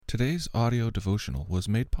Today's audio devotional was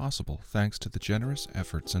made possible thanks to the generous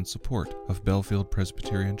efforts and support of Bellefield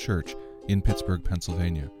Presbyterian Church in Pittsburgh,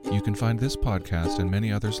 Pennsylvania. You can find this podcast and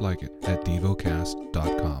many others like it at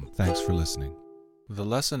Devocast.com. Thanks for listening. The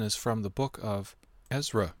lesson is from the book of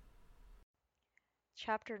Ezra.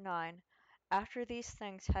 Chapter 9. After these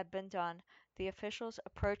things had been done, the officials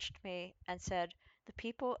approached me and said, "The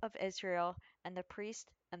people of Israel and the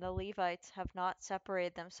priests and the Levites have not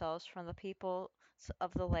separated themselves from the peoples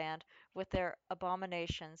of the land with their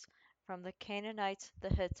abominations, from the Canaanites,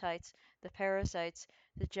 the Hittites, the Perizzites,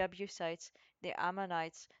 the Jebusites, the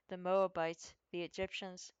Ammonites, the Moabites, the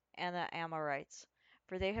Egyptians, and the Amorites.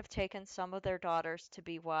 For they have taken some of their daughters to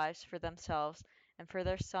be wives for themselves and for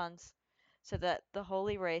their sons, so that the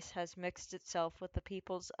holy race has mixed itself with the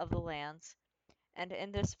peoples of the lands. And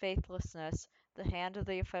in this faithlessness the hand of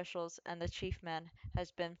the officials and the chief men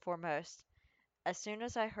has been foremost." As soon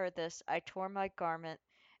as I heard this, I tore my garment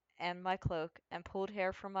and my cloak, and pulled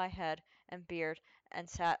hair from my head and beard, and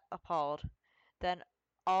sat appalled. Then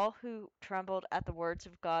all who trembled at the words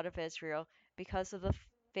of God of Israel, because of the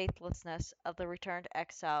faithlessness of the returned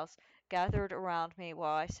exiles, gathered around me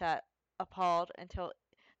while I sat appalled until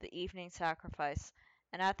the evening sacrifice.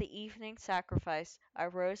 And at the evening sacrifice I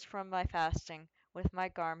rose from my fasting with my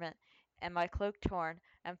garment and my cloak torn,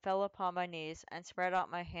 and fell upon my knees, and spread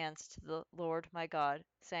out my hands to the Lord my God,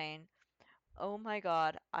 saying, "O my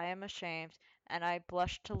God, I am ashamed, and I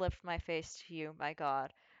blush to lift my face to you, my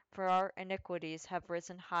God, for our iniquities have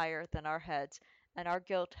risen higher than our heads, and our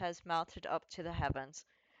guilt has mounted up to the heavens.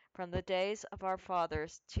 From the days of our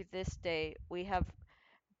fathers to this day we have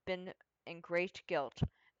been in great guilt,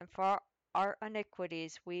 and for our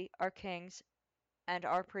iniquities we, our kings, and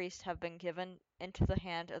our priests have been given into the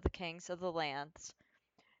hand of the kings of the lands,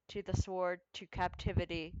 to the sword, to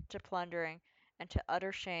captivity, to plundering, and to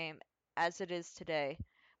utter shame, as it is today.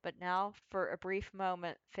 But now, for a brief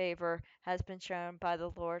moment, favor has been shown by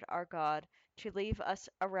the Lord our God, to leave us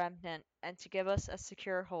a remnant, and to give us a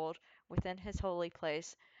secure hold within his holy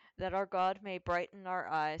place, that our God may brighten our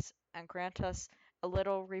eyes, and grant us a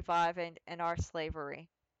little reviving in our slavery.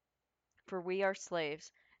 For we are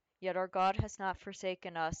slaves. Yet our God has not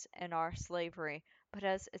forsaken us in our slavery, but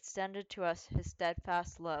has extended to us his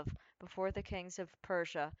steadfast love before the kings of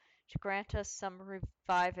Persia, to grant us some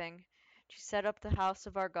reviving, to set up the house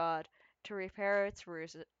of our God, to repair its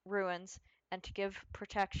ruins, and to give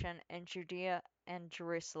protection in Judea and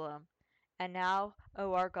Jerusalem. And now,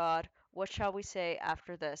 O our God, what shall we say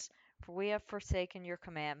after this? For we have forsaken your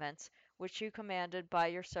commandments, which you commanded by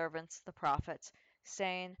your servants the prophets,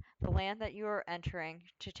 saying, "The land that you are entering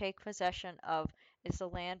to take possession of is a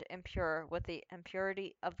land impure with the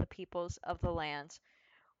impurity of the peoples of the lands,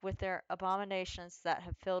 with their abominations that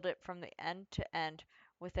have filled it from the end to end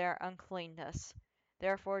with their uncleanness.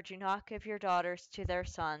 Therefore do not give your daughters to their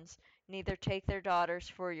sons, neither take their daughters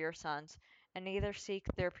for your sons, and neither seek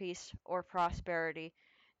their peace or prosperity,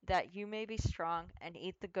 that you may be strong and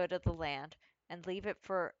eat the good of the land, and leave it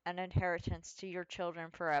for an inheritance to your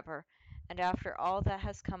children forever. And after all that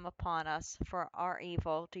has come upon us for our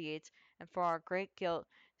evil deeds and for our great guilt,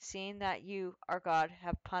 seeing that you, our God,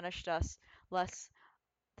 have punished us less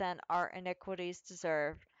than our iniquities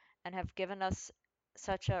deserve, and have given us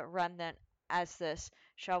such a remnant as this,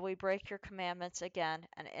 shall we break your commandments again,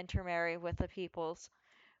 and intermarry with the peoples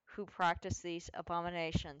who practice these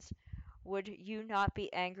abominations? Would you not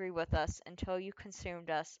be angry with us until you consumed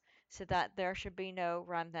us, so that there should be no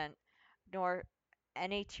remnant, nor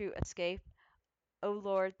any to escape? O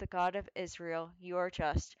Lord, the God of Israel, you are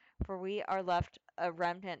just, for we are left a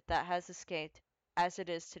remnant that has escaped, as it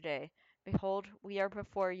is today. Behold, we are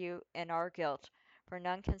before you in our guilt, for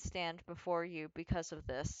none can stand before you because of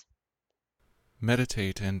this."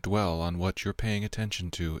 Meditate and dwell on what you're paying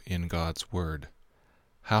attention to in God's Word.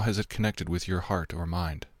 How has it connected with your heart or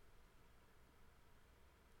mind?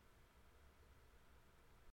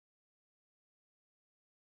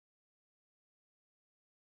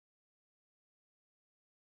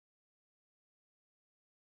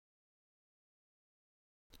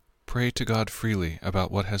 Pray to God freely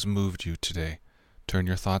about what has moved you today. Turn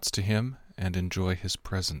your thoughts to Him and enjoy His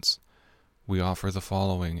presence. We offer the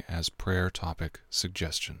following as prayer topic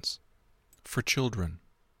suggestions. For children.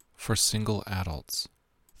 For single adults.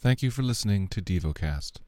 Thank you for listening to Devocast.